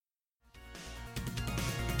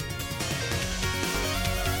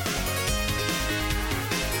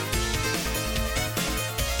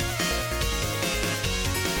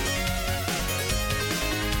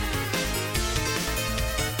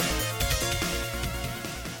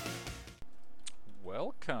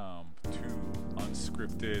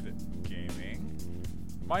Unscripted Gaming.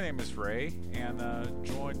 My name is Ray, and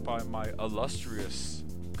joined by my illustrious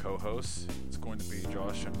co-hosts, it's going to be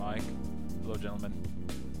Josh and Mike. Hello, gentlemen.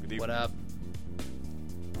 Good evening. What up?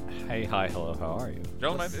 Hey, hi, hello, how are you?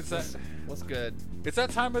 Gentlemen, What's good? it's that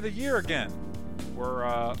time of the year again. We're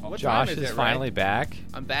What Josh time is is it, finally Ray? back.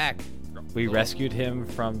 I'm back. We Cool. rescued him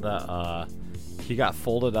from the, he got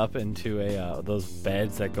folded up into those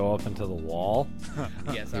beds that go up into the wall.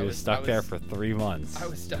 Yes, He was stuck there for 3 months. I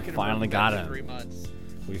was stuck in a Finally room got for him. 3 months.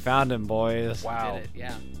 We found him, boys. wow. Did it?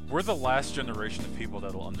 Yeah. We're the last generation of people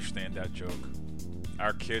that'll understand that joke.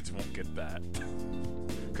 Our kids won't get that.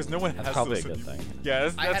 Because no one That's has probably a to good thing. Yeah,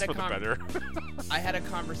 I that's had for a the better. I had a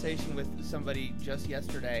conversation with somebody just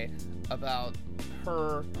yesterday about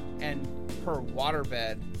her and her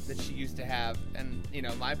waterbed that she used to have, and you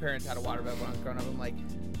know, my parents had a waterbed when I was growing up. I'm like,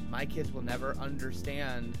 my kids will never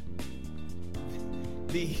understand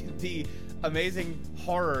the amazing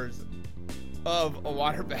horrors of a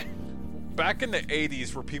waterbed. Back in the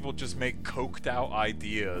 80s where people just make coked out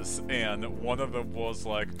ideas, and one of them was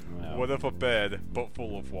like, Wow. what if a bed but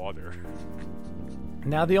full of water?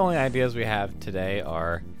 Now the only ideas we have today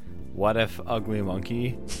are, what if Ugly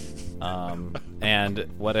Monkey, and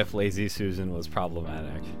what if Lazy Susan was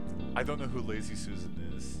problematic? I don't know who Lazy Susan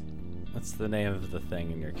is. That's the name of the thing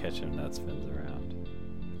in your kitchen that spins around,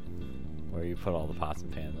 where you put all the pots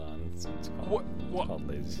and pans on. It's called, it's called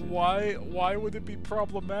Lazy Susan. Why would it be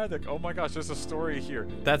problematic? Oh my gosh, there's a story here.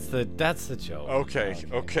 That's the joke. Okay.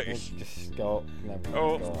 We'll just go.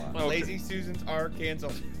 Oh, go on. okay. Lazy Susans are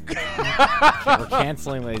canceled. We're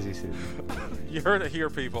canceling Lazy Susan. You heard it here,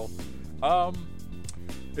 people.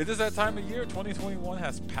 It is that time of year. 2021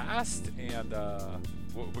 has passed, and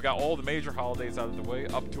we got all the major holidays out of the way,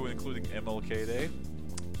 up to and including MLK Day.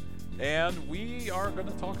 And we are going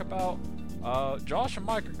to talk about, Josh and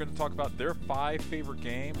Mike are going to talk about their 5 favorite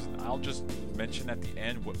games, and I'll just mention at the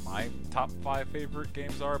end what my top 5 favorite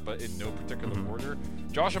games are, but in no particular order.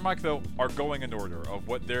 Josh and Mike, though, are going in order of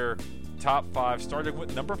what their top 5, starting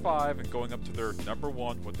with number 5 and going up to their number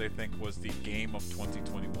 1, what they think was the game of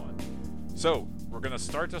 2021. So, we're going to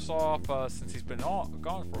start this off since he's been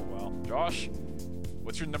gone for a while. Josh,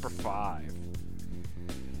 what's your number 5?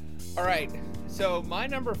 All right. So my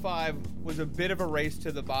number 5 was a bit of a race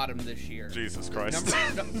to the bottom this year. Jesus Christ.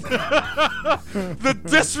 No, The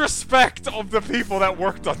disrespect of the people that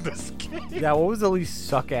worked on this game. Yeah, what was the least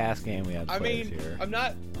suck-ass game we had to I play mean, this year? I'm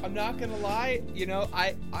not gonna lie. You know,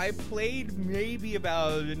 I played maybe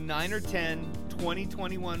about 9 or 10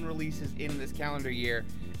 2021 releases in this calendar year,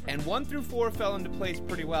 and 1 through 4 fell into place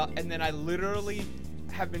pretty well. And then I literally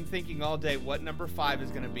have been thinking all day what number 5 is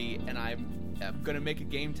gonna be, and I'm going to make a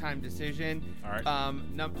game time decision. All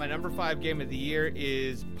right. My number 5 game of the year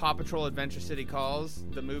is Paw Patrol Adventure City Calls,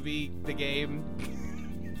 the movie, the game.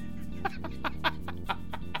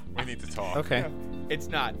 We need to talk. Okay. It's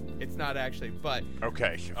not actually, but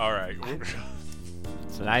Okay. All right.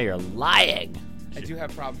 So now you're lying. I do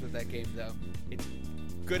have problems with that game, though. It's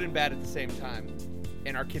good and bad at the same time,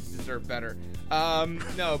 and our kids deserve better.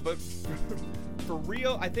 No, but for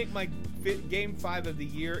real, I think my game 5 of the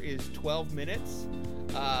year is 12 Minutes.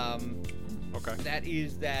 Okay. That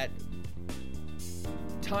is that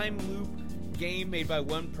time loop game made by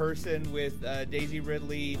one person with Daisy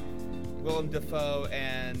Ridley, Willem Dafoe,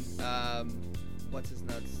 and what's his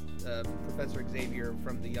nuts? Professor Xavier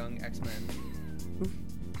from the Young X-Men.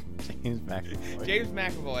 James McAvoy. James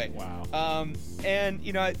McAvoy. Wow. And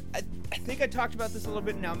you know, I think I talked about this a little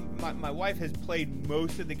bit. Now, my wife has played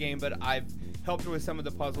most of the game, but I've helped her with some of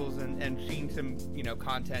the puzzles and seen some, you know,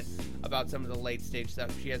 content about some of the late stage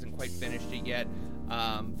stuff. She hasn't quite finished it yet,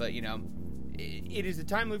 but you know, it is a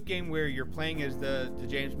time loop game where you're playing as the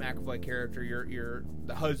James McAvoy character. You're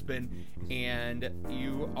the husband, and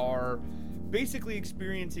you are basically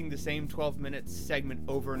experiencing the same 12-minute segment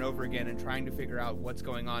over and over again and trying to figure out what's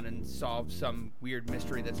going on and solve some weird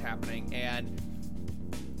mystery that's happening. And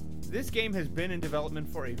this game has been in development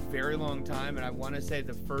for a very long time, and I want to say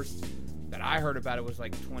the first that I heard about it was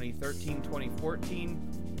like 2013,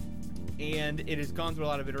 2014, and it has gone through a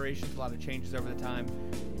lot of iterations, a lot of changes over the time.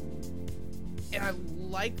 And I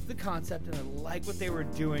like the concept, and I like what they were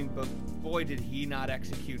doing, but boy, did he not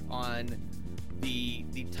execute on the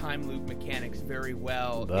time loop mechanics very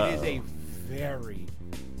well. Uh-oh. It is a very,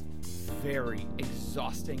 very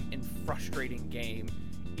exhausting and frustrating game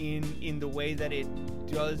in the way that it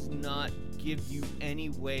does not give you any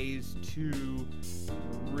ways to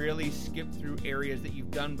really skip through areas that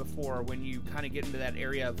you've done before. When you kind of get into that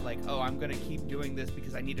area of like, oh, I'm gonna keep doing this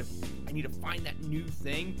because I need to find that new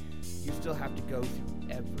thing, you still have to go through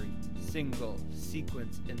every single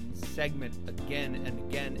sequence and segment again and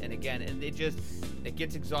again and again, and it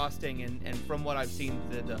gets exhausting. And from what I've seen,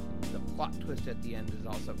 the plot twist at the end is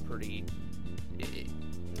also pretty.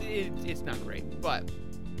 It's not great, but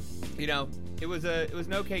you know, it was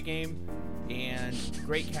an okay game and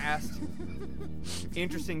great cast,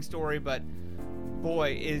 interesting story. But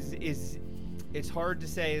boy, it's hard to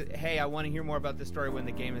say, hey, I want to hear more about this story when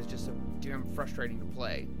the game is just so damn frustrating to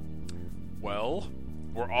play. Well,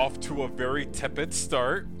 we're off to a very tepid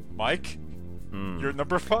start. Mike, you're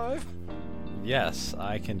number 5? Yes,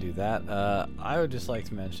 I can do that. I would just like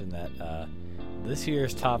to mention that this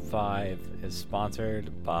year's top 5 is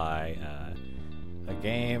sponsored by a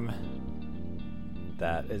game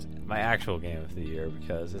that is my actual game of the year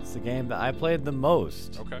because it's the game that I played the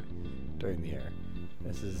most during the year.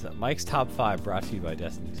 This is Mike's Top 5, brought to you by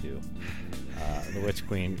Destiny 2. The Witch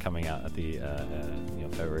Queen coming out at the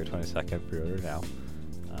February 22nd. Pre-order now.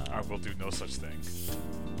 I will do no such thing.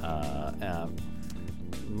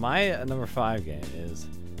 My number 5 game is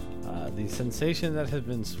the sensation that has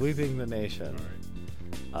been sweeping the nation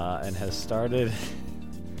and has started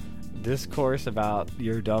discourse about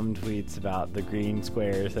your dumb tweets about the green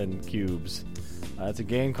squares and cubes. It's a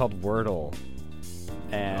game called Wordle,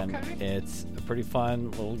 and it's a pretty fun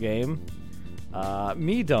little game.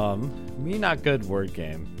 Me not good word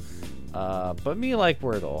game, but me like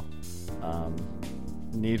Wordle.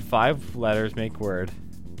 Need 5 letters, make word.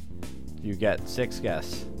 You get 6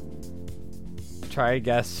 guess. Try to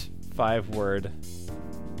guess 5-letter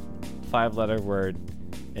word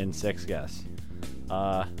in 6 guess.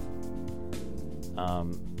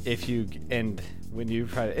 When you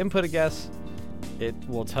try to input a guess, it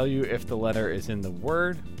will tell you if the letter is in the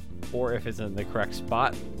word, or if it's in the correct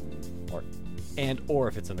spot, or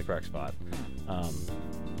if it's in the correct spot. And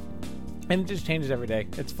it just changes every day.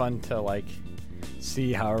 It's fun to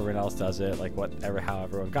see how everyone else does it, how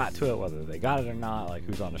everyone got to it, whether they got it or not, like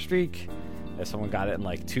who's on a streak, if someone got it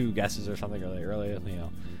in 2 guesses or something really early,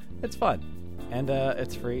 it's fun, and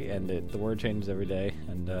it's free, and the word changes every day,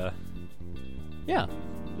 and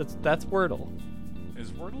that's Wordle.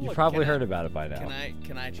 Is Wordle? You probably heard about it by now.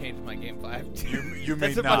 Can I change my game 5? You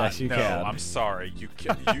may not. Yes, you can. I'm sorry.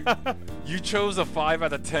 You chose a 5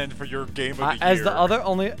 out of 10 for your game of the year.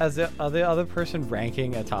 As the other person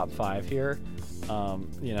ranking a top 5 here,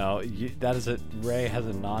 Ray has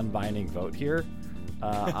a non-binding vote here.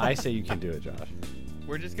 I say you can do it, Josh.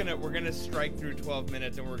 We're gonna strike through 12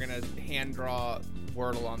 minutes and we're gonna hand draw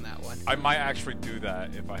Wordle on that one. I might actually do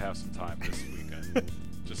that if I have some time this weekend.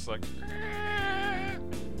 Just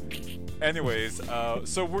anyways,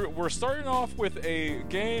 so we're starting off with a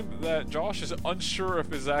game that Josh is unsure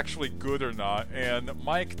if is actually good or not, and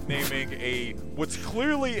Mike naming what's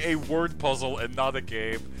clearly a word puzzle and not a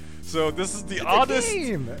game. So this is the oddest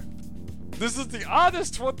game. This is the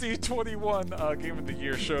oddest 2021 game of the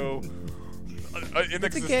year show in existence.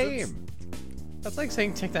 It's a game. That's like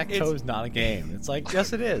saying tic-tac-toe is not a game. It's like,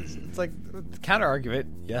 yes, it is. It's like, counter argument,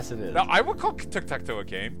 yes, it is. Now, I would call tic-tac-toe a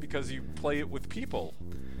game because you play it with people.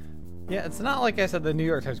 Yeah, it's not like I said the New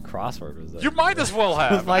York Times crossword was there. You might as well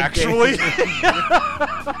have, actually.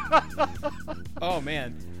 Oh,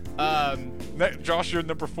 man. Josh, you're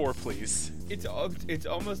number 4, please. It's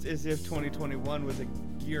almost as if 2021 was a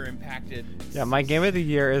year impacted. Yeah, my game of the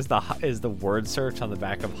year is the word search on the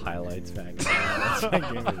back of Highlights magazine. That's my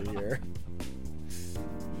game of the year.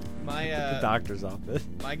 The doctor's office.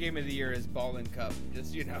 My game of the year is Ball and Cup.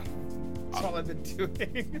 Just that's all I've been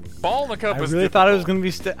doing. Ball and Cup. I really thought it was gonna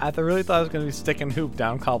be. I really thought it was gonna be stick and hoop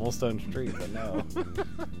down Cobblestone Street, but no.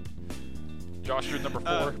 Josh, you're number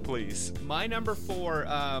 4, please. My number 4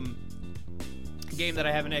 game that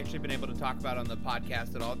I haven't actually been able to talk about on the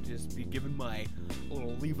podcast at all. Just be given my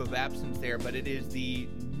little leave of absence there, but it is the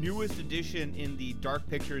newest edition in the Dark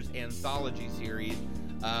Pictures anthology series.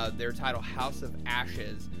 Their title, House of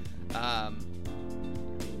Ashes. I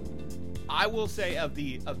will say of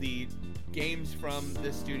the games from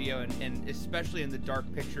this studio, and especially in the Dark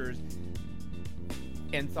Pictures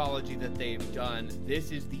anthology that they've done,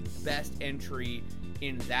 this is the best entry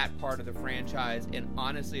in that part of the franchise, and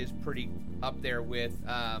honestly is pretty up there with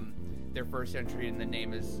their first entry, and the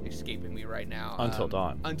name is escaping me right now. Until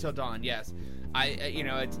Dawn. Until Dawn, yes.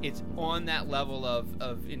 It's on that level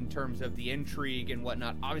of in terms of the intrigue and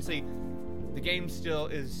whatnot. Obviously, the game still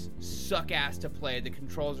is suck ass to play. The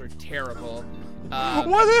controls are terrible,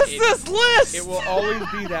 What is this list? It will always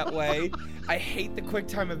be that way. I hate the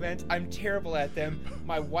QuickTime events. I'm terrible at them.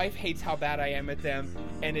 My wife hates how bad I am at them,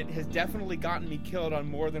 and it has definitely gotten me killed on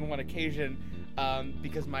more than one occasion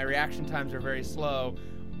because my reaction times are very slow.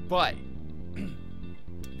 But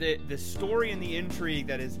the story and the intrigue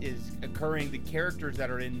that is occurring, the characters that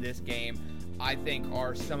are in this game, I think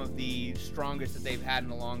are some of the strongest that they've had in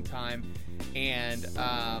a long time. And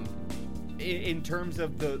in terms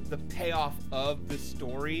of the payoff of the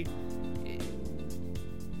story,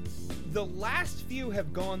 the last few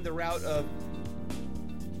have gone the route of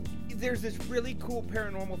there's this really cool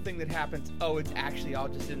paranormal thing that happens. Oh, it's actually all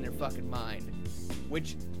just in their fucking mind,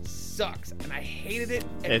 which sucks, and I hated it.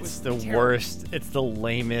 And It's it the was terrible. worst. It's the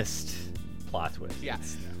lamest plot twist. Yeah,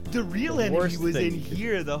 the real The enemy worst was thing in you could-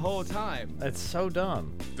 here the whole time. It's so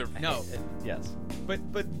dumb. No, Yes. but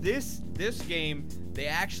this game, they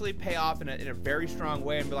actually pay off in a very strong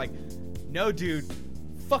way and be like, no, dude,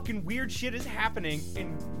 fucking weird shit is happening,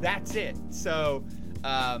 and that's it. So,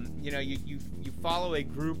 you follow a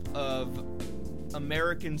group of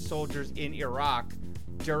American soldiers in Iraq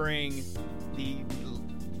during the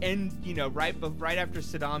end, right after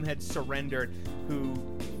Saddam had surrendered, who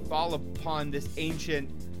fall upon this ancient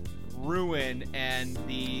ruin and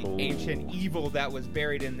the ancient evil that was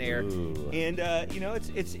buried in there. Ooh. And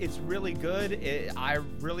it's really good. I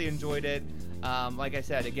really enjoyed it. Like I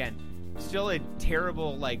said, again, still a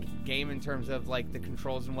terrible game in terms of the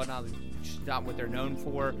controls and whatnot. It's not what they're known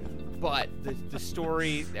for, but the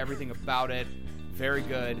story, everything about it, very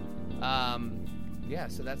good.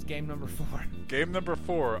 So that's game number 4. Game number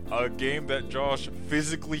 4, a game that Josh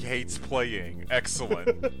physically hates playing.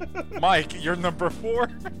 Excellent. Mike, you're number 4?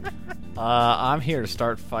 I'm here to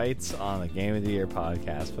start fights on the Game of the Year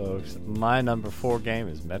podcast, folks. My number 4 game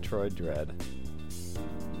is Metroid Dread.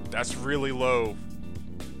 That's really low.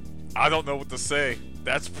 I don't know what to say.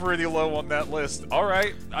 That's pretty low on that list. All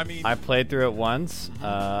right. I mean, I played through it once.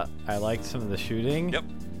 I liked some of the shooting. Yep.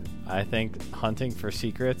 I think hunting for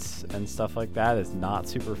secrets and stuff like that is not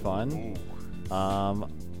super fun. Ooh.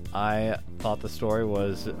 I thought the story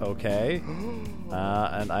was okay,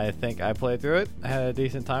 and I think I played through it. I had a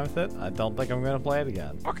decent time with it. I don't think I'm going to play it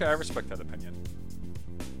again. Okay, I respect that opinion.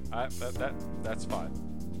 That's fine.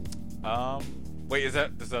 Wait, is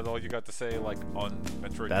that all you got to say, on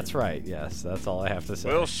Metroid? That's right. Yes, that's all I have to say.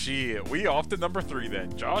 Well, shit. We off to number 3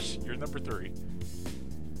 then. Josh, you're number 3.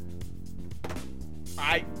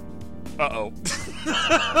 Uh-oh.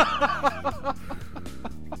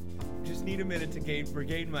 Just need a minute to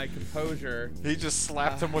regain my composure. He just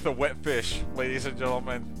slapped him with a wet fish, ladies and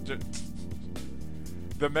gentlemen.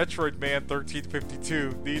 The Metroid Man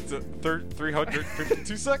 1352 needs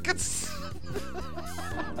 352 seconds.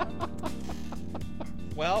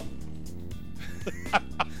 Well,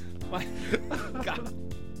 God,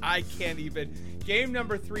 I can't even. Game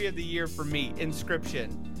number 3 of the year for me,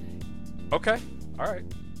 Inscription. Okay, all right.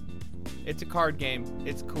 It's a card game.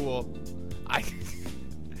 It's cool.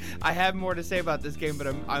 I have more to say about this game, but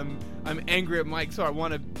I'm angry at Mike, so I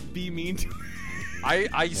want to be mean to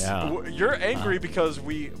him. You're angry because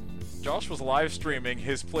Josh was live streaming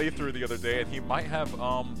his playthrough the other day, and he might have,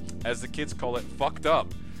 as the kids call it, fucked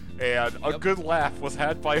up. And a good laugh was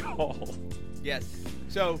had by all. Yes.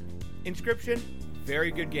 So, Inscription,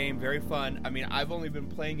 very good game, very fun. I mean, I've only been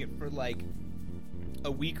playing it for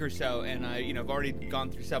a week or so, and I've already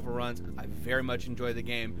gone through several runs. I very much enjoy the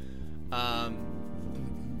game.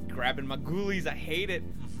 Grabbing my ghoulies, I hate it.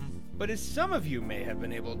 But as some of you may have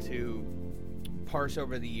been able to parse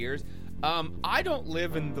over the years, I don't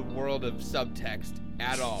live in the world of subtext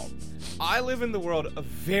at all. I live in the world of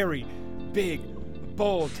very big,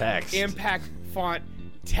 bold Text. impact font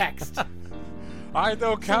text. I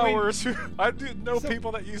know cowards I do know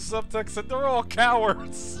people that use subtext, and they're all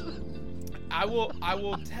cowards. I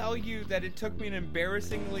will tell you that it took me an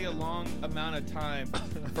embarrassingly long amount of time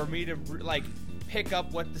for me to pick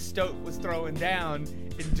up what the stoat was throwing down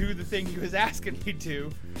and do the thing he was asking me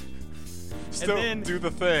to. Still do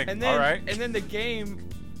the thing. And then, all right. And then the game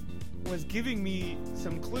was giving me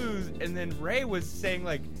some clues, and then Ray was saying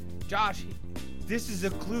Josh, this is a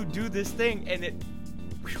clue, do this thing, and it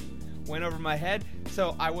went over my head.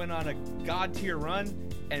 So I went on a god tier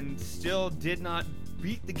run and still did not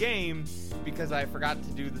beat the game because I forgot to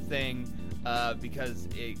do the thing because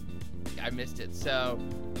I missed it. So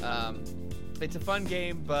it's a fun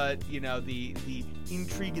game, but the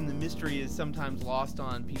intrigue and the mystery is sometimes lost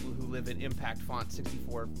on people who live in impact font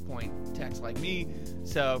 64-point text like me.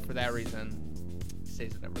 So for that reason, it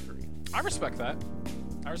stays at number 3. I respect that.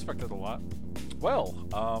 I respect it a lot.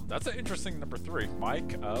 Well, that's an interesting number 3.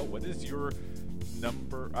 Mike, what is your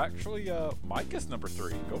Mike is number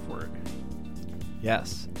 3. Go for it.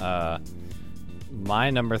 Yes. My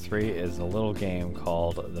number 3 is a little game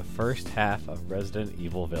called the first half of Resident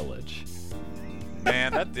Evil Village.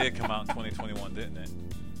 Man, that did come out in 2021, didn't it?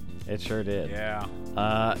 It sure did. Yeah.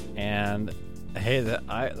 And hey,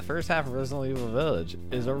 the first half of Resident Evil Village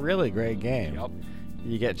is a really great game. Yep.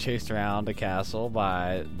 You get chased around a castle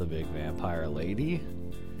by the big vampire lady.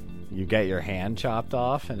 You get your hand chopped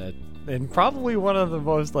off, and probably one of the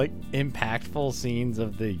most like impactful scenes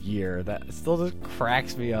of the year that still just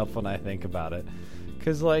cracks me up when I think about it.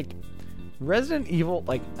 Because like Resident Evil,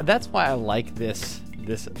 like that's why I like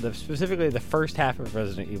specifically the first half of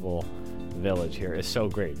Resident Evil Village here is so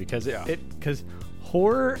great because because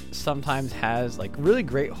horror sometimes has like really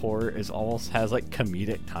great horror is almost has like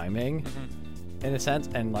comedic timing in a sense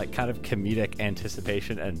and like kind of comedic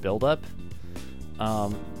anticipation and buildup.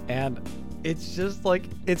 And it's just like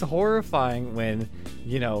it's horrifying when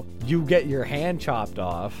you get your hand chopped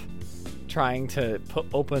off trying to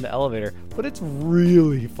open the elevator, but it's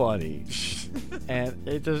really funny. And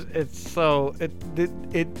it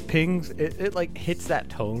pings it like hits that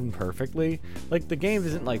tone perfectly. Like the game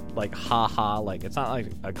isn't like haha, like it's not like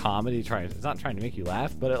a comedy it's not trying to make you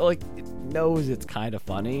laugh, but it knows it's kind of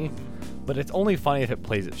funny, but it's only funny if it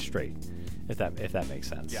plays it straight, if that makes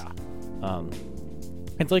sense. Yeah.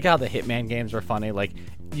 It's like how the Hitman games are funny. Like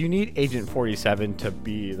you need Agent 47 to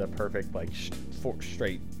be the perfect like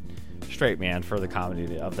straight man for the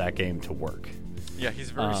comedy of that game to work. Yeah,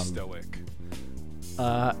 he's very stoic.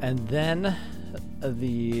 And then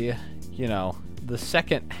the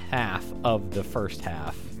second half of the first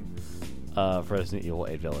half of Resident Evil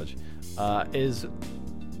 8 Village is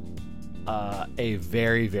a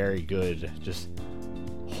very, very good just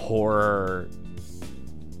horror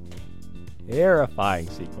terrifying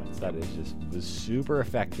sequence that was super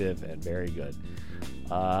effective and very good.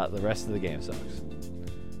 The rest of the game sucks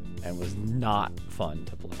and was not fun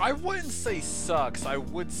to play. I wouldn't say sucks. I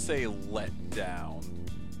would say let down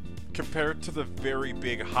compared to the very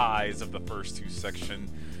big highs of the first two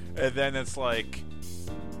sections. And then it's like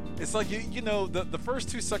the first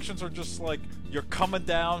two sections are just like you're coming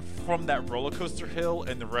down from that roller coaster hill,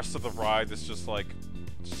 and the rest of the ride is just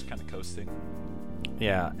kind of coasting.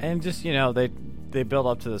 Yeah, and just they build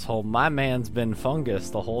up to this whole "my man's been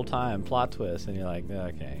fungus the whole time" plot twist, and you're like,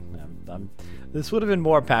 okay, this would have been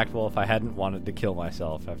more impactful if I hadn't wanted to kill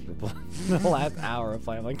myself after the last hour of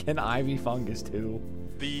playing. I'm like, can I be fungus too?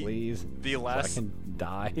 Please, so I can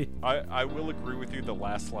die. I will agree with you. The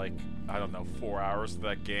last 4 hours of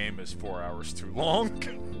that game is 4 hours too long.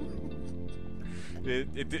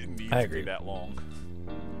 It didn't need to be that long.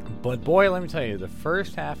 But boy, let me tell you, the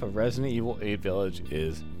first half of Resident Evil 8 Village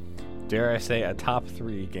is, dare I say, a top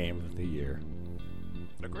 3 game of the year.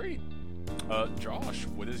 Agreed. Josh,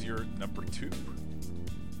 what is your number 2?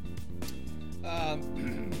 Let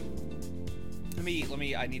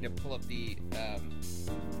me. I need to pull up the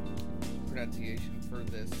pronunciation for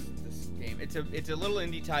this game. It's a little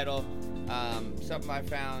indie title. Something I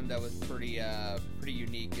found that was pretty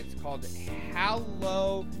unique. It's called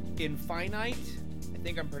Halo Infinite. I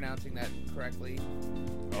think I'm pronouncing that correctly.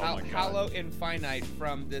 Halo Infinite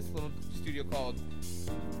from this little studio called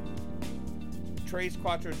Tres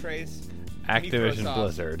Cuatro Tres. Activision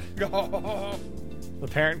Blizzard. Oh. The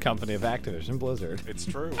parent company of Activision Blizzard. It's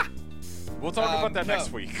true. We'll talk about that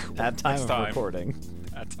next week. At time of recording.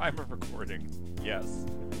 At time of recording. Yes.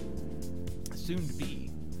 Soon to be.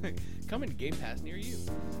 Coming to Game Pass near you.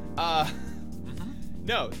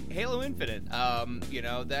 No, Halo Infinite.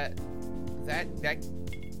 That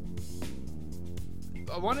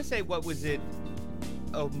I want to say, what was it,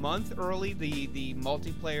 a month early the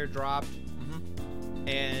multiplayer dropped,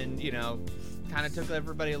 and kind of took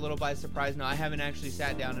everybody a little by surprise. Now I haven't actually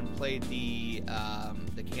sat down and played the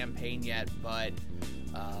campaign yet, but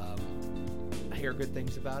I hear good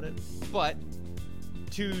things about it. But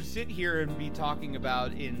to sit here and be talking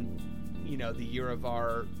about in the year of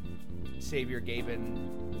our Savior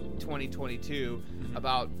Gaben 2022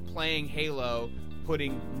 about playing Halo,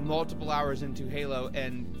 putting multiple hours into Halo,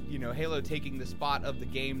 and Halo taking the spot of the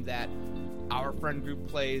game that our friend group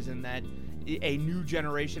plays and that a new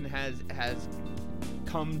generation has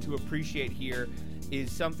come to appreciate here,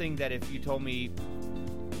 is something that if you told me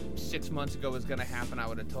 6 months ago was going to happen, I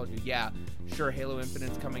would have told you, yeah, sure, Halo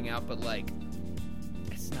Infinite's coming out, but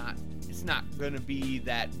it's not going to be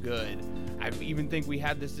that good. I even think we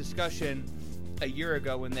had this discussion a year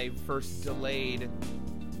ago when they first delayed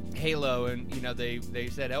Halo, and they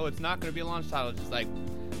said, oh, it's not going to be a launch title. It's just like,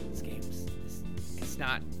 this game's it's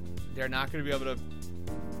not, they're not going to be able to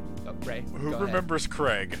Ray, Who go ahead. remembers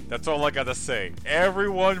Craig? That's all I gotta say.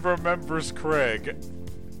 Everyone remembers Craig.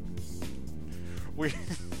 We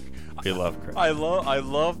love Craig. I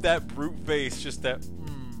love that brute face, just that.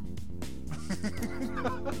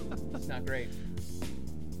 It's not great.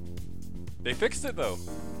 They fixed it though.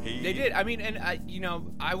 They did. I mean, and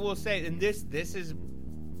I will say, and this is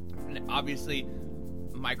obviously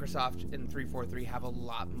Microsoft and 343 have a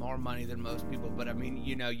lot more money than most people, but I mean,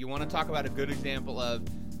 you want to talk about a good example of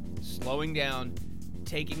slowing down,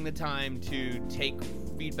 taking the time to take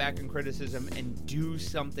feedback and criticism and do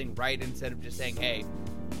something right instead of just saying, hey,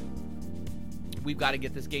 we've got to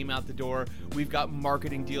get this game out the door. We've got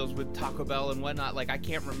marketing deals with Taco Bell and whatnot. Like, I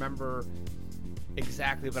can't remember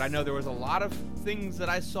exactly, but I know there was a lot of things that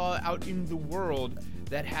I saw out in the world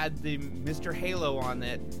that had the Mr. Halo on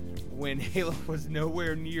it when Halo was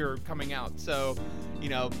nowhere near coming out. So,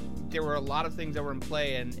 there were a lot of things that were in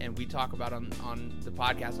play, and we talk about on the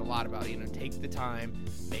podcast a lot about, take the time,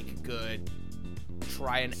 make it good,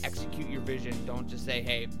 try and execute your vision. Don't just say,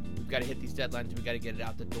 hey, we've got to hit these deadlines, we've got to get it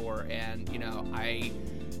out the door. And,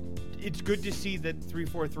 it's good to see that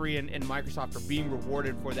 343 and Microsoft are being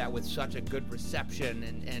rewarded for that with such a good reception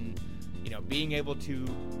and being able to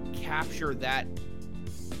capture that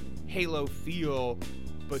Halo feel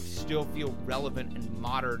but still feel relevant and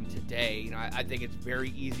modern today. I think it's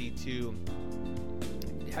very easy to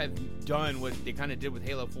have done what they kind of did with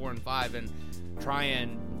Halo 4 and 5 and try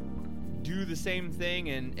and do the same thing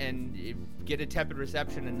and get a tepid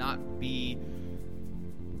reception and not be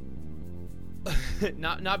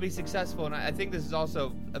not be successful. And I think this is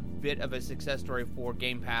also a bit of a success story for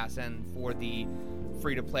Game Pass and for the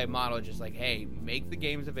free-to-play model. Just like, hey, make the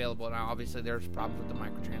games available. Now, obviously, there's problems with the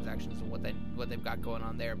microtransactions and what they've got going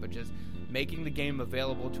on there, but just making the game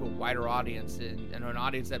available to a wider audience and an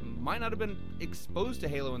audience that might not have been exposed to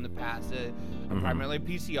Halo in the past, a primarily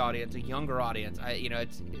PC audience, a younger audience.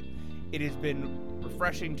 It has been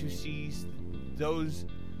refreshing to see those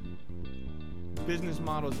business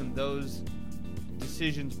models and those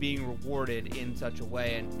decisions being rewarded in such a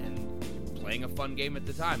way and playing a fun game at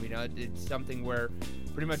the time. It's something where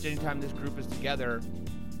pretty much anytime this group is together,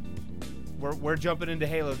 we're jumping into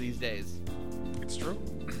Halo these days. It's true.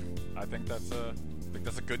 I think that's a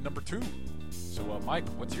good number 2. So, Mike,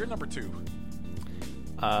 what's your number 2?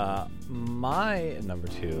 My number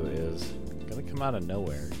 2 is gonna come out of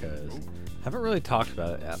nowhere because I haven't really talked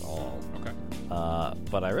about it at all. Okay.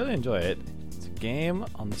 But I really enjoy it. It's a game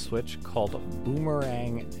on the Switch called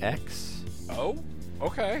Boomerang X. Oh,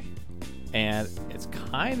 okay. And it's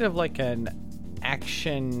kind of like an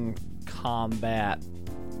action combat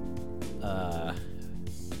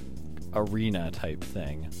arena type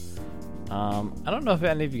thing. I don't know if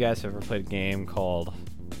any of you guys have ever played a game called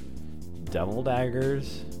Devil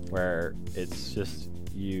Daggers, where it's just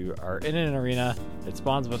you are in an arena, it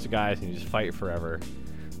spawns a bunch of guys, and you just fight forever.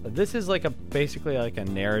 But this is basically like a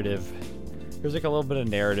narrative. There's like a little bit of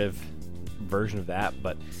narrative version of that,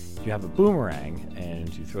 but you have a boomerang,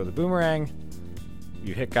 and you throw the boomerang,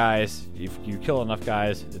 you hit guys, if you kill enough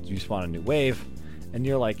guys, you spawn a new wave, and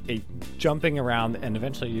you're jumping around, and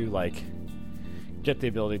eventually you get the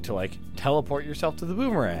ability to teleport yourself to the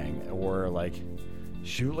boomerang, or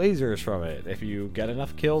shoot lasers from it if you get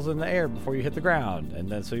enough kills in the air before you hit the ground. And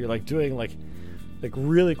then so you're doing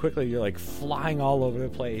really quickly, you're flying all over the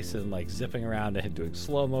place and zipping around and doing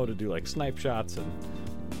slow-mo to do snipe shots, and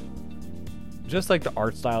just the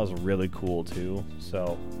art style is really cool too.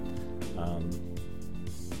 So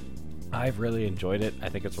I've really enjoyed it. I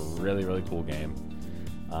think it's a really, really cool game.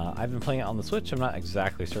 I've been playing it on the Switch. I'm not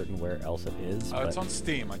exactly certain where else it is. It's on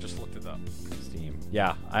Steam. I just looked it up. Steam.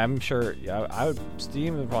 Yeah, I'm sure. Yeah,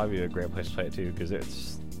 Steam would probably be a great place to play it too, because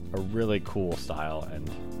it's a really cool style, and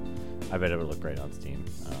I bet it would look great on Steam.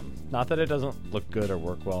 Not that it doesn't look good or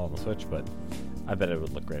work well on the Switch, but I bet it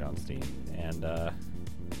would look great on Steam. And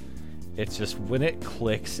it's just when it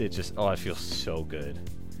clicks, it feels so good.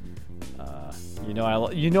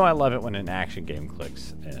 I love it when an action game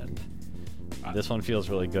clicks, and this one feels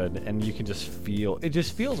really good. And you can just feel it.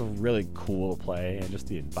 Just feels really cool to play, and just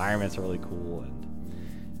the environments are really cool,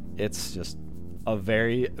 and it's just a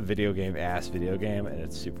very video game, and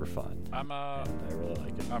it's super fun. And I really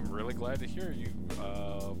like it. I'm really glad to hear you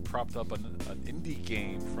propped up an indie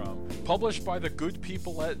game published by the good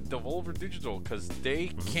people at Devolver Digital, because they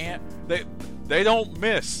can't, they don't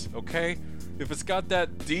miss. Okay, if it's got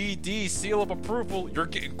that DD seal of approval, you're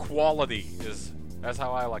getting quality. That's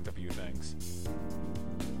how I like to view things.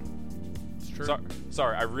 It's true.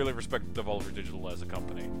 Sorry, I really respect Devolver Digital as a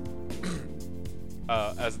company.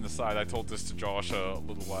 As an aside, I told this to Josh a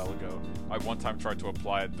little while ago. I one time tried to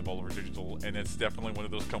apply at Devolver Digital, and it's definitely one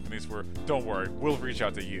of those companies where, don't worry, we'll reach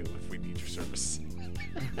out to you if we need your service.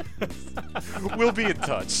 We'll be in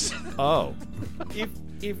touch. Oh.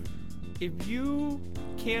 If you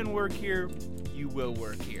can work here, you will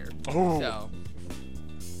work here. Oh. So,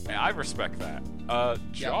 Hey, I respect that.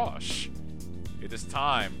 Josh, it is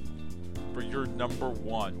time for your number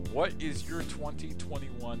one. What is your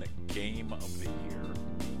 2021 game of the year?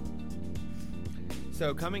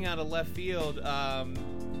 so coming out of left field,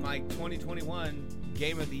 my 2021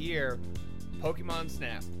 game of the year, Pokemon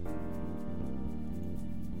Snap.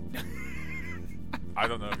 I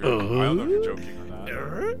don't know if you're joking or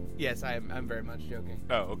not. Yes, I'm very much joking.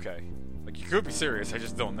 Oh, okay. Like, you could be serious. I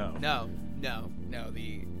just don't know. No.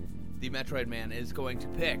 The Metroid Man is going to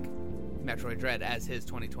pick Metroid Dread as his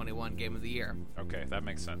 2021 game of the year. Okay, that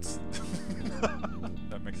makes sense.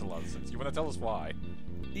 That makes a lot of sense. You want to tell us why?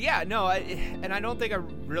 Yeah, no, I don't think I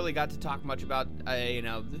really got to talk much about,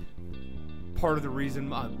 part of the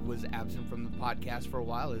reason I was absent from the podcast for a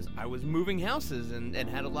while is I was moving houses and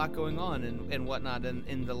had a lot going on and whatnot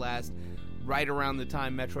in the last, right around the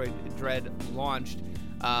time Metroid Dread launched.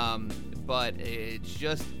 But it's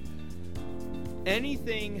just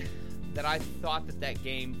anything that I thought that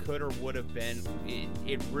game could or would have been,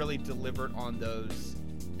 it really delivered on those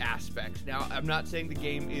aspects. Now, I'm not saying the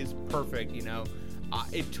game is perfect,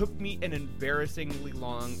 it took me an embarrassingly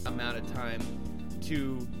long amount of time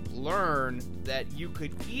to learn that you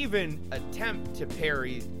could even attempt to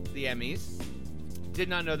parry the Emmys. Did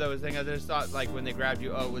not know that was a thing. I just thought, like, when they grabbed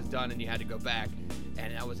you, it was done and you had to go back.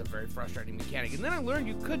 And that was a very frustrating mechanic. And then I learned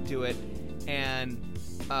you could do it, and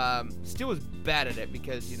still was bad at it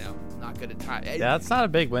because, not good at time. Yeah, that's not a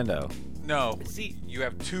big window. No. See, You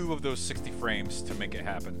have 2 of those 60 frames to make it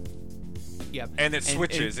happen. yep. And it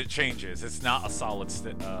switches, it changes. It's not a solid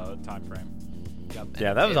time frame. Yep.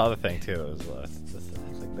 Yeah, that was the other thing too. It was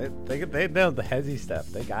like they know the heavy step.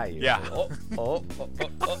 They got you. Yeah. So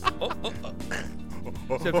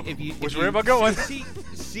if you Which way am I going?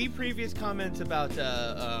 See previous comments about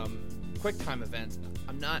QuickTime events.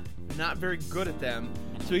 I'm not very good at them.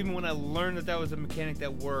 So even when I learned that was a mechanic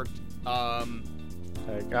that worked,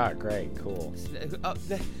 Like, great, cool.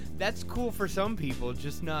 that's cool for some people,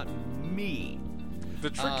 just not me. The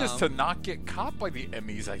trick is to not get caught by the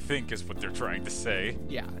Emmys, I think, is what they're trying to say.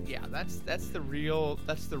 Yeah, that's the real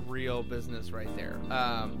business right there.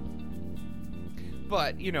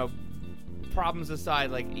 But problems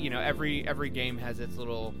aside, like every game has its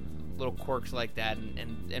little quirks like that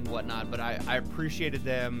and whatnot. But I appreciated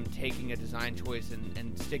them taking a design choice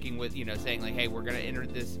and sticking with saying like, hey, we're gonna enter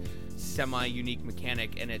this semi-unique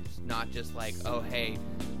mechanic, and it's not just like, oh hey,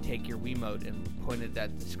 take your Wiimote and point it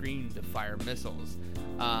at the screen to fire missiles.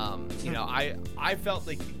 I felt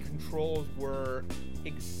like the controls were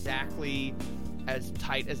exactly as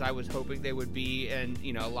tight as I was hoping they would be, and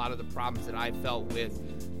a lot of the problems that I felt with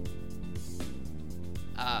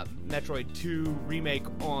Metroid 2 Remake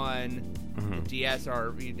on the DS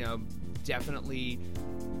are definitely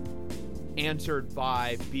answered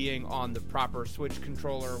by being on the proper Switch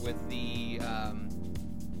controller with the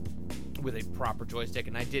with a proper joystick.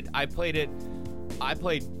 And I played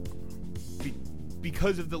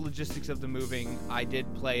because of the logistics of the moving. I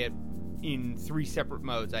did play it in 3 separate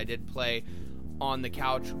modes. I did play on the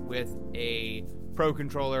couch with a Pro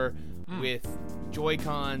controller, with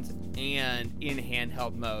Joy-Cons, and in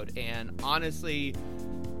handheld mode. And honestly,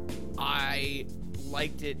 I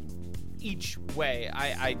liked it each way.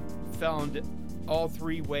 I found all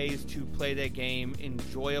 3 ways to play that game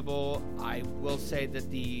enjoyable. I will say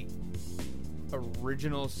that the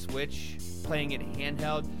original Switch, playing it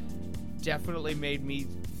handheld, definitely made me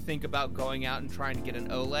think about going out and trying to get an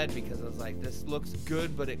OLED, because I was like, this looks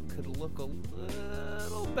good, but it could look a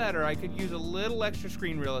little better. I could use a little extra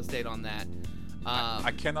screen real estate on that.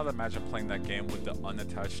 I cannot imagine playing that game with the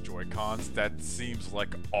unattached Joy-Cons. That seems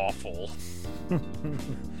like awful.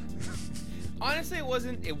 Honestly, it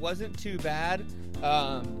wasn't too bad.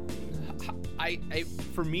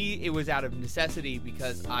 For me, it was out of necessity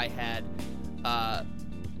because I had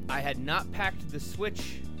not packed the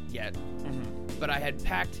Switch yet, but I had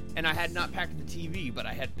not packed the TV, but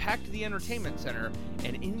I had packed the entertainment center,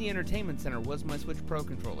 and in the entertainment center was my Switch Pro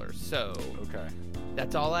controller. So Okay.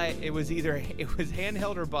 that's all it was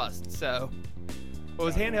handheld or bust. So it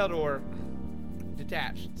was handheld or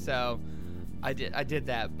detached. So I did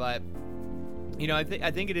that, but I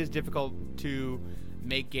think it is difficult to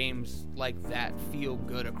make games like that feel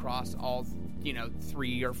good across all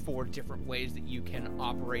 3 or 4 different ways that you can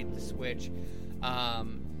operate the Switch.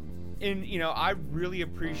 And I really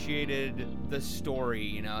appreciated the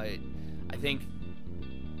story. I think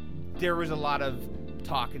there was a lot of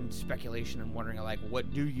talk and speculation and wondering, like,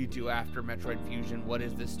 what do you do after Metroid Fusion? What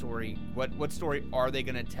is this story? What story are they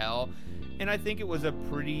going to tell? And I think it was a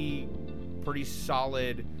pretty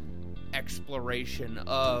solid exploration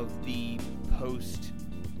of the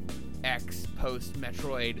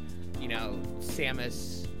post-Metroid,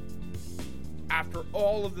 Samus, after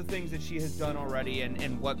all of the things that she has done already,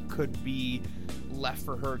 and what could be left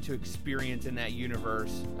for her to experience in that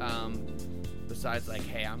universe, besides, like,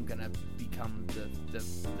 hey, I'm gonna become the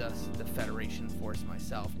Federation force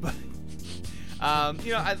myself. But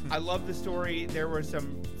I love the story. There were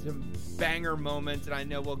some banger moments, and I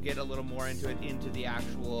know we'll get a little more into it into the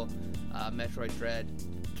actual Metroid Dread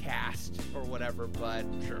cast or whatever, but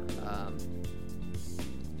Sure.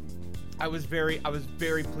 I was very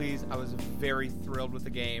pleased. I was very thrilled with the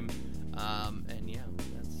game, and yeah,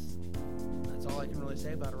 that's all I can really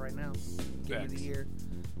say about it right now. Game of the year.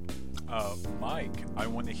 Mike, I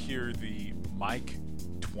want to hear the Mike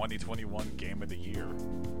 2021 Game of the Year.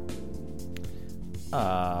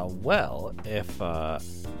 Well, if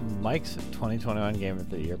Mike's 2021 Game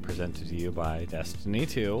of the Year presented to you by Destiny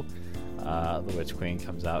 2, The Witch Queen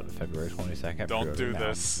comes out February 22nd. Don't do now.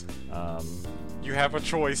 this. You have a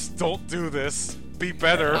choice. Don't do this. Be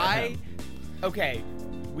better. Okay,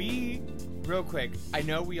 real quick, I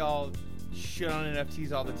know we all shit on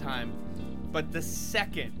NFTs all the time, but the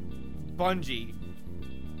second Bungie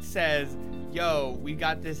says, yo, we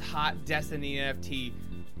got this hot Destiny NFT,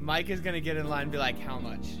 Mike is going to get in line and be like, how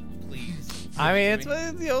much? Please. I mean, it's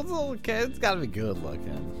got to be good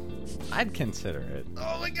looking. I'd consider it.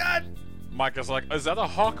 Oh my god! Mike is like, is that a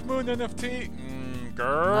Hawk Moon NFT?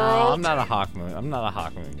 Girl. No, I'm not a Hawk Moon. I'm not a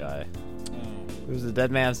Hawk Moon guy. If it was a Dead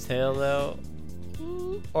Man's Tale, though,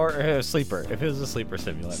 or a Sleeper. If it was a Sleeper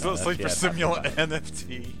Simulant. Still Sleeper Simulant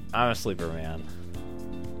NFT. I'm a Sleeper man.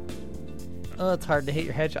 Oh, it's hard to hit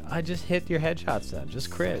your headshot. I just hit your headshots then. Just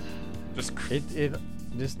crit. Just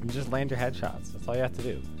Just land your headshots. That's all you have to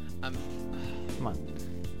do. Come on.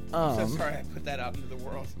 So sorry I put that out into the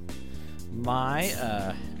world.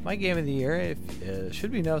 My Game of the Year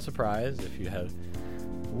should be no surprise if you have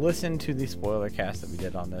listened to the spoiler cast that we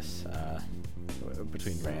did on this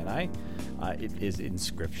between Ray and I. It is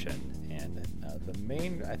Inscription, and the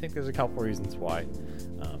main. I think there's a couple reasons why.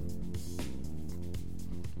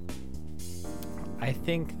 I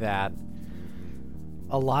think that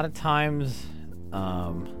a lot of times,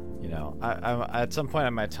 I at some point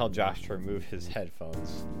I might tell Josh to remove his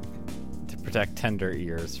headphones to protect tender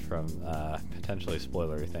ears from potentially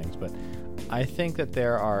spoilery things, but I think that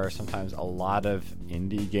there are sometimes a lot of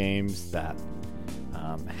indie games that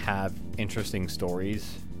have interesting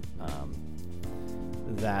stories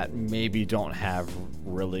that maybe don't have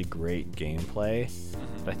really great gameplay.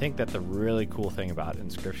 But I think that the really cool thing about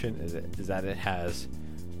Inscription is that it has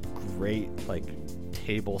great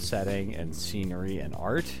table setting and scenery and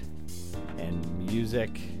art and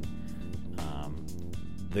music.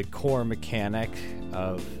 The core mechanic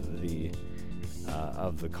of the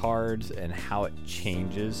cards and how it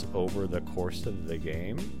changes over the course of the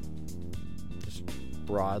game. Just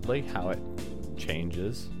broadly, how it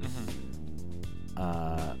changes.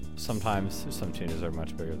 Sometimes some changes are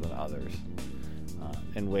much bigger than others,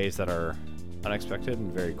 in ways that are unexpected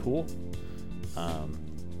and very cool,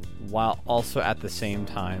 while also at the same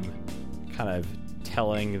time kind of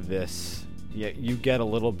telling this. You get a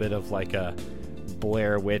little bit of like a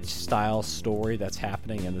Blair Witch style story that's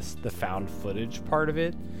happening in the found footage part of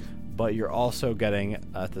it, but you're also getting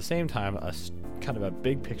at the same time a kind of a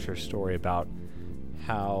big picture story about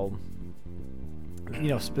how,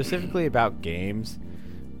 specifically about games,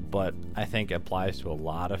 but I think applies to a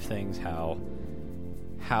lot of things, how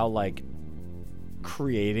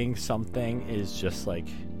creating something is just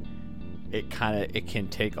it can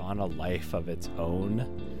take on a life of its own,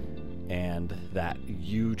 and that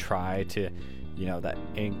you try to, that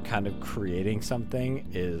in kind of creating something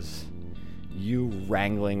is you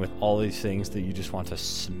wrangling with all these things that you just want to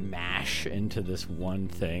smash into this one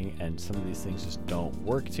thing, and some of these things just don't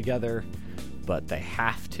work together, but they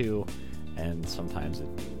have to, and sometimes it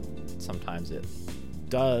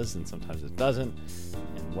does and sometimes it doesn't,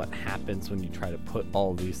 and what happens when you try to put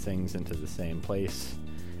all these things into the same place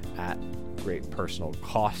at great personal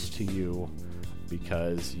cost to you,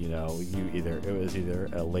 because it was either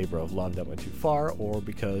a labor of love that went too far, or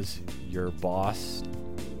because your boss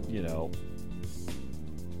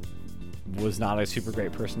was not a super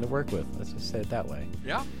great person to work with. Let's just say it that way.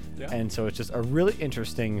 Yeah. And so it's just a really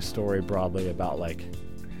interesting story broadly about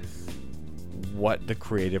what the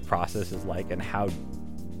creative process is like, and how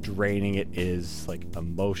draining it is, like,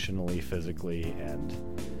 emotionally, physically, and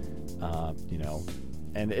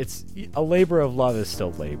and it's a labor of love is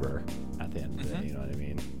still labor at the end of the day. You know what I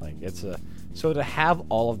mean? Like, so to have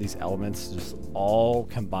all of these elements just all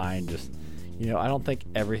combined, just I don't think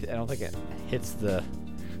it hits the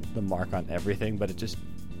mark on everything, but it just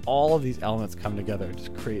all of these elements come together to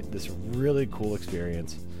just create this really cool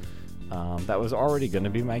experience. That was already going to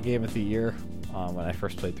be my game of the year when I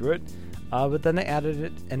first played through it, but then they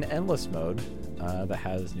added an endless mode that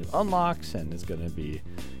has new unlocks and is going to be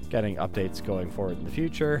getting updates going forward in the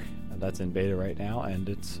future. That's in beta right now, and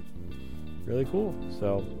it's really cool.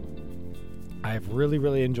 So I've really,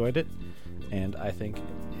 really enjoyed it, and I think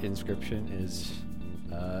Inscription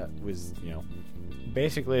was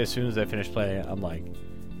basically as soon as I finished playing it, I'm like,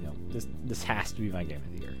 this has to be my game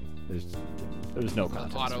of the year. There's no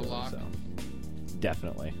contest. Auto lock. So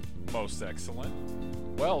definitely. Most excellent.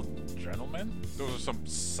 Well, gentlemen, those are some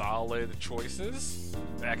solid choices.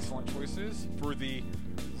 Excellent choices for the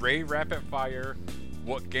Ray Rapid Fire.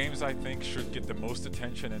 What games I think should get the most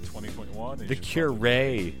attention in 2021? The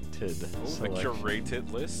curated. The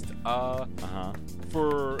curated list.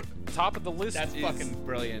 For top of the list, that's is fucking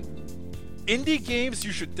brilliant. Indie games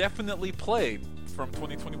you should definitely play from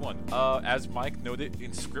 2021. As Mike noted,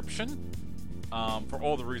 Inscription. For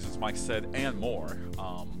all the reasons Mike said and more.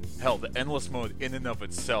 Hell, the endless mode in and of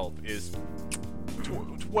itself is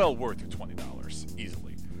well worth your $20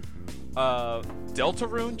 easily.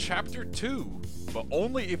 Deltarune Chapter 2, but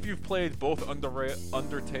only if you've played both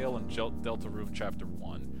Undertale and Deltarune Chapter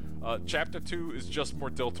 1. Chapter 2 is just more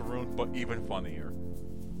Deltarune, but even funnier.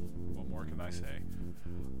 What more can I say?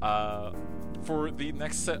 For the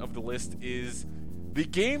next set of the list is the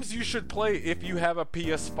games you should play if you have a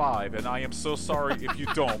PS5, and I am so sorry if you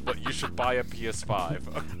don't, but you should buy a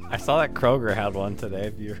PS5. I saw that Kroger had one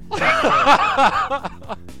today.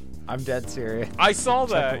 I'm dead serious. I saw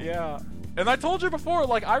that, yeah. And I told you before,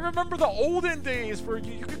 like, I remember the olden days where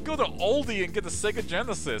you could go to Aldi and get the Sega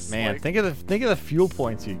Genesis. Man, like, think of the fuel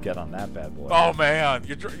points you'd get on that bad boy. Oh man,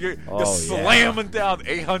 you're slamming down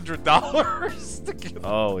 $800 to get.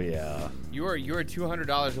 Oh yeah. You were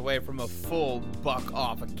 $200 away from a full buck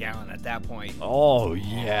off a gallon at that point. Oh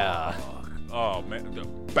yeah. Oh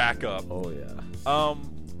man, back up. Oh yeah.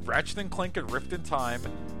 Ratchet and Clank and Rift in Time.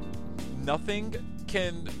 Nothing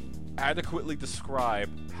can adequately describe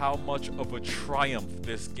how much of a triumph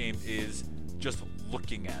this game is just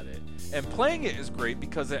looking at it. And playing it is great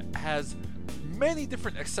because it has many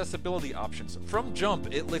different accessibility options. From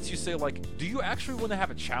jump, it lets you say, like, do you actually want to have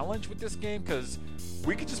a challenge with this game? Because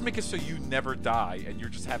we could just make it so you never die and you're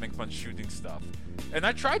just having fun shooting stuff. And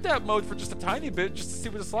I tried that mode for just a tiny bit just to see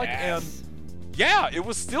what it's like, and yeah, it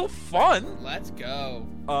was still fun. Let's go.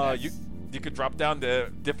 You could drop down the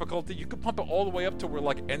difficulty. You could pump it all the way up to where,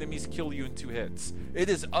 like, enemies kill you in 2 hits. It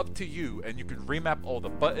is up to you, and you can remap all the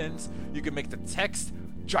buttons. You can make the text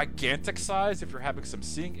gigantic size if you're having some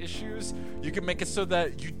seeing issues. You can make it so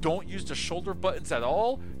that you don't use the shoulder buttons at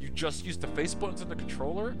all. You just use the face buttons on the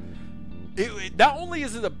controller. Not only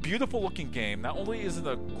is it a beautiful looking game, not only is it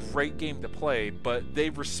a great game to play, but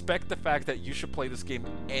they respect the fact that you should play this game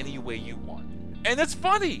any way you want. And it's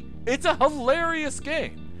funny. It's a hilarious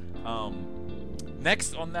game.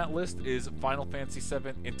 Next on that list is Final Fantasy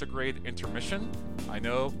VII Intergrade Intermission. I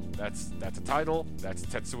know that's a title. That's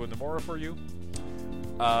Tetsuo Nomura for you.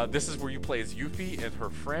 This is where you play as Yuffie and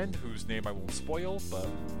her friend, whose name I won't spoil, but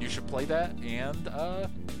you should play that, and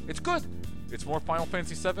it's good. It's more Final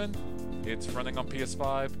Fantasy VII. It's running on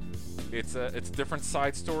PS5. It's a different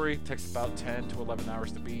side story. It takes about 10 to 11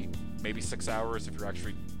 hours to beat, maybe 6 hours if you're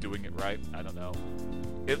actually doing it right. I don't know.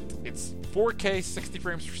 It's 4K, 60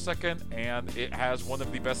 frames per second, and it has one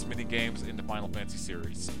of the best mini games in the Final Fantasy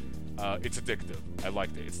series. It's addictive. I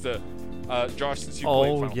liked it. It's the Josh, since you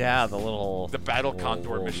played Final Fantasy, the Battle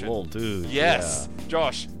Condor mission. Little dude. Yes, yeah.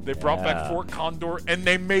 Josh. They brought back Fort Condor, and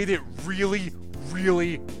they made it really,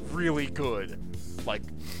 really, really good. Like,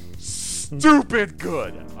 stupid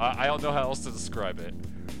good. I don't know how else to describe it.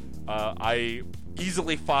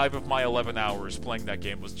 Easily 5 of my 11 hours playing that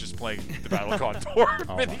game was just playing the Battle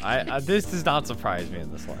Condor. This does not surprise me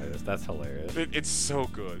in the slightest. That's hilarious. It's so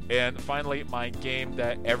good. And finally, my game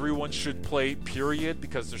that everyone should play, period,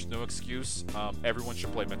 because there's no excuse. Everyone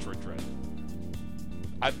should play Metroid Dread.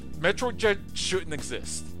 Metroid Dread shouldn't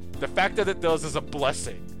exist. The fact that it does is a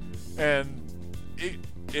blessing. And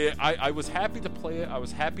I was happy to play it. I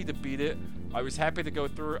was happy to beat it. I was happy to go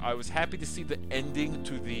through it. I was happy to see the ending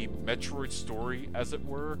to the Metroid story, as it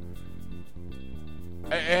were.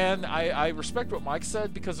 And I respect what Mike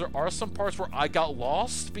said, because there are some parts where I got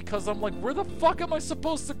lost because I'm like, where the fuck am I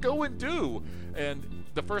supposed to go and do? And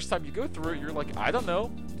the first time you go through it, you're like, I don't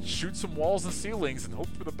know, shoot some walls and ceilings and hope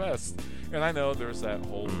for the best. And I know there's that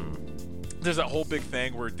whole big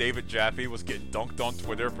thing where David Jaffe was getting dunked on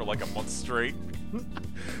Twitter for like a month straight.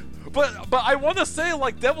 But I want to say,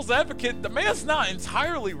 like, devil's advocate, the man's not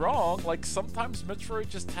entirely wrong. Like, sometimes Metroid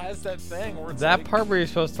just has that thing where it's that like, part where you're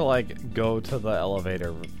supposed to like go to the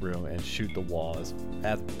elevator room and shoot the wall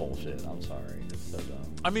that's bullshit. I'm sorry, it's so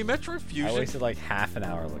dumb. I mean, Metroid I Fusion. wasted like half an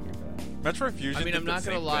hour looking for that. Metroid Fusion. I mean, did I'm the not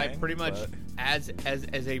gonna same lie. thing, Pretty much, but- as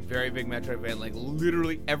a very big Metroid fan, like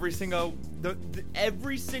literally every single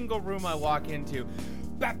every single room I walk into,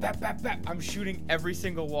 bap bap bap bap, I'm shooting every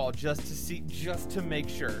single wall just to make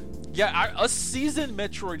sure. Yeah, us seasoned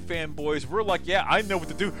Metroid fanboys, we're like, yeah, I know what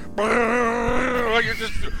to do. Like, you're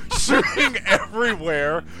just shooting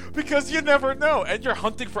everywhere because you never know, and you're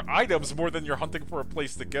hunting for items more than you're hunting for a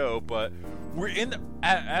place to go. But we're in,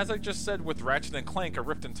 as I just said with Ratchet and Clank: A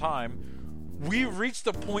Rift in Time, we reached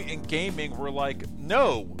a point in gaming where, like,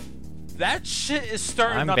 no, that shit is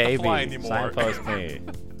starting I'm not baby. to fly anymore. Signpost me.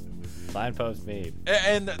 Signpost me.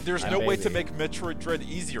 And there's I'm no way to baby. make Metroid Dread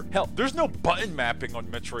easier. Hell, there's no button mapping on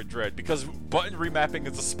Metroid Dread because button remapping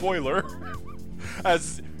is a spoiler.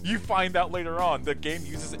 As you find out later on, the game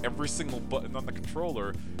uses every single button on the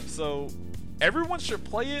controller. So everyone should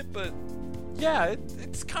play it, but yeah,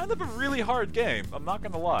 it's kind of a really hard game. I'm not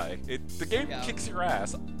gonna lie. The game kicks your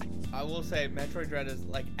ass. I will say Metroid Dread is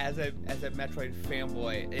like, as a Metroid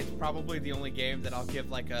fanboy, it's probably the only game that I'll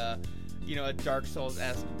give like a Dark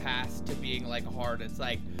Souls-esque pass to being like hard. It's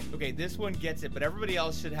like, okay, this one gets it, but everybody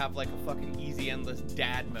else should have like a fucking easy endless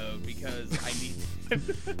dad mode because I need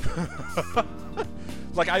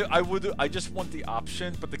Like, I just want the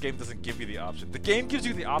option, but the game doesn't give you the option. The game gives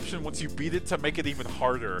you the option once you beat it to make it even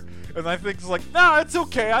harder. And I think it's like, nah, it's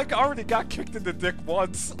okay. I already got kicked in the dick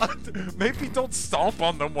once. Maybe don't stomp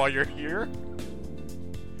on them while you're here.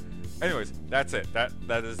 Anyways, that's it.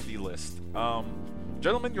 That is the list.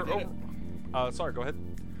 Gentlemen, your sorry, go ahead.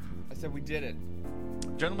 I said we did it.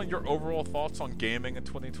 Gentlemen, your overall thoughts on gaming in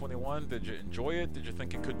 2021? Did you enjoy it? Did you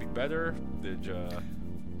think it could be better? Did you...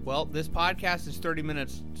 Well, this podcast is 30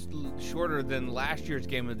 minutes shorter than last year's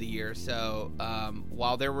Game of the Year, so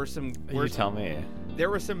while there were some... Tell me. There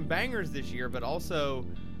were some bangers this year, but also,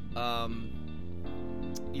 I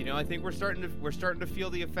think we're starting to feel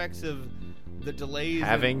the effects of the delays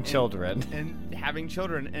Having children and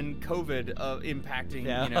COVID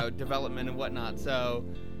impacting development and whatnot. So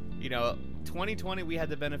 2020 we had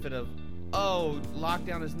the benefit of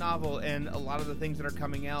lockdown is novel, and a lot of the things that are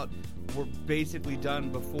coming out were basically done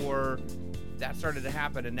before that started to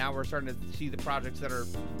happen, and now we're starting to see the projects that are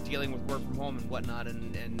dealing with work from home and whatnot,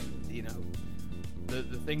 and the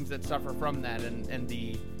things that suffer from that, and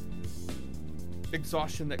the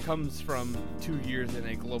exhaustion that comes from 2 years in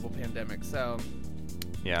a global pandemic. So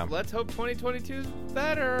yeah, let's hope 2022 is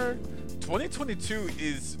better. 2022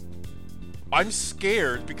 is... I'm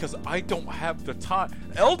scared because I don't have the time.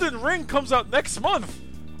 Elden Ring comes out next month.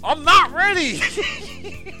 I'm not ready.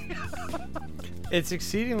 It's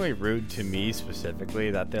exceedingly rude to me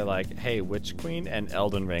specifically that they're like, hey, Witch Queen and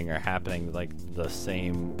Elden Ring are happening like the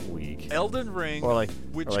same week. Elden Ring, or like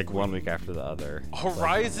Witch 1 week after the other.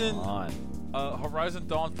 Horizon, like, Horizon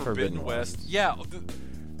Dawn Forbidden West. Yeah,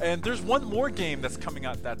 and there's one more game that's coming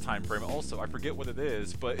out that time frame also. I forget what it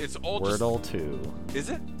is, but it's all Wordle 2. Is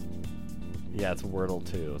it? Yeah, it's Wordle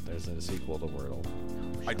 2. There's a sequel to Wordle.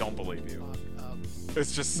 I don't believe you.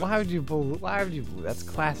 It's just... Why would you believe? That's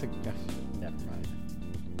classic. Never mind.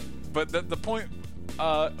 But the point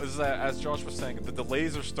is that, as Josh was saying, the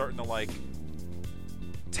delays are starting to like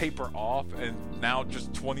taper off, and now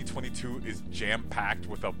just 2022 is jam-packed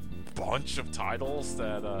with a bunch of titles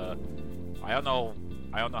that I don't know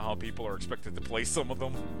how people are expected to play some of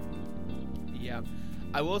them. Yeah.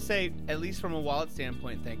 I will say, at least from a wallet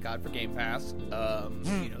standpoint, thank God for Game Pass.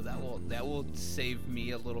 That will save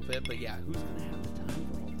me a little bit. But yeah, who's gonna have the time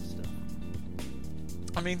for all this stuff?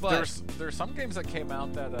 I mean, there's some games that came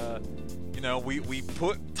out that we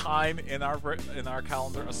put time in our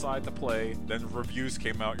calendar aside to play. Then reviews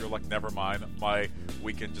came out. You're like, never mind, my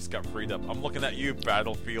weekend just got freed up. I'm looking at you,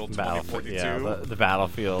 Battlefield 2042. Yeah, the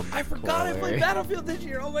Battlefield. I forgot I played Battlefield this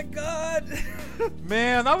year. Oh my God.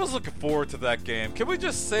 Man, I was looking forward to that game. Can we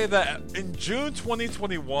just say that in June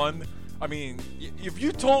 2021? I mean, if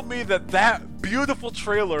you told me that beautiful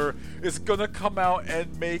trailer is gonna come out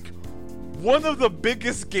and make one of the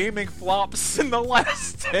biggest gaming flops in the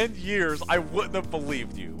last 10 years, I wouldn't have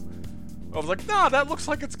believed you. I was like, nah, that looks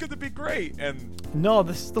like it's gonna be great. And no,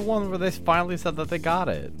 this is the one where they finally said that they got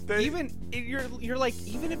it. You're like,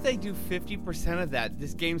 even if they do 50% of that,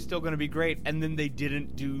 this game's still gonna be great. And then they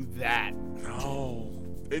didn't do that. No.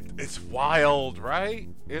 It's wild, right?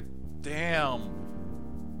 Damn.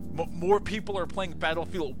 More people are playing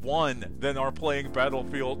Battlefield 1 than are playing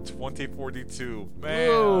Battlefield 2042. Man.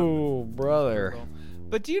 Whoa, brother.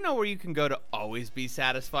 But do you know where you can go to always be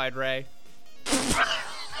satisfied, Ray?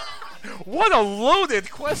 What a loaded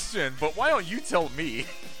question, but why don't you tell me?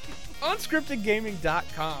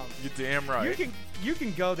 Unscriptedgaming.com. You're damn right. You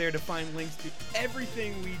can go there to find links to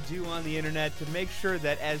everything we do on the internet to make sure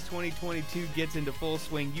that as 2022 gets into full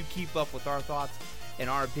swing, you keep up with our thoughts and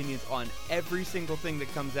our opinions on every single thing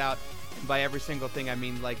that comes out. And by every single thing, I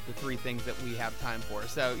mean like the 3 things that we have time for.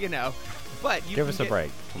 So, but you Give us a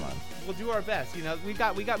break. Come on. We'll do our best. We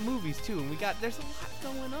got movies too, and there's a lot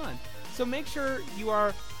going on. So make sure you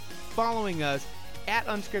are following us at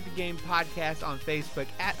Unscripted Game Podcast on Facebook,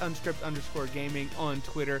 at unscript_gaming on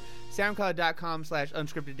Twitter,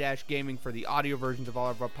 soundcloud.com/unscripted-gaming for the audio versions of all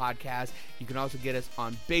of our podcasts. You can also get us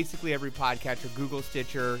on basically every podcatcher, Google,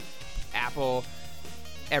 Stitcher, Apple,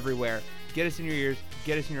 everywhere. Get us in your ears,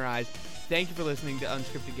 get us in your eyes. Thank you for listening to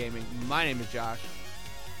Unscripted Gaming. My name is Josh.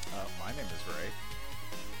 My name is Ray.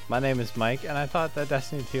 My name is Mike, and I thought that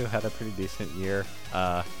Destiny 2 had a pretty decent year.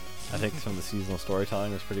 I think some of the seasonal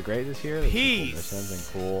storytelling was pretty great this year. There's some cool missions and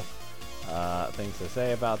cool things to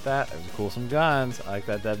say about that. It was cool, some guns. I like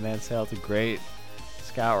that Dead Man's Tale. It's a great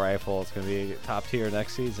scout rifle. It's going to be top tier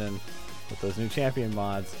next season with those new champion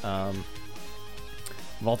mods.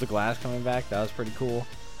 Volta Glass coming back. That was pretty cool.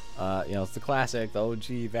 It's the classic, the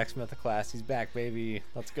OG Vex Mythoclast. He's back, baby.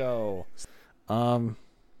 Let's go.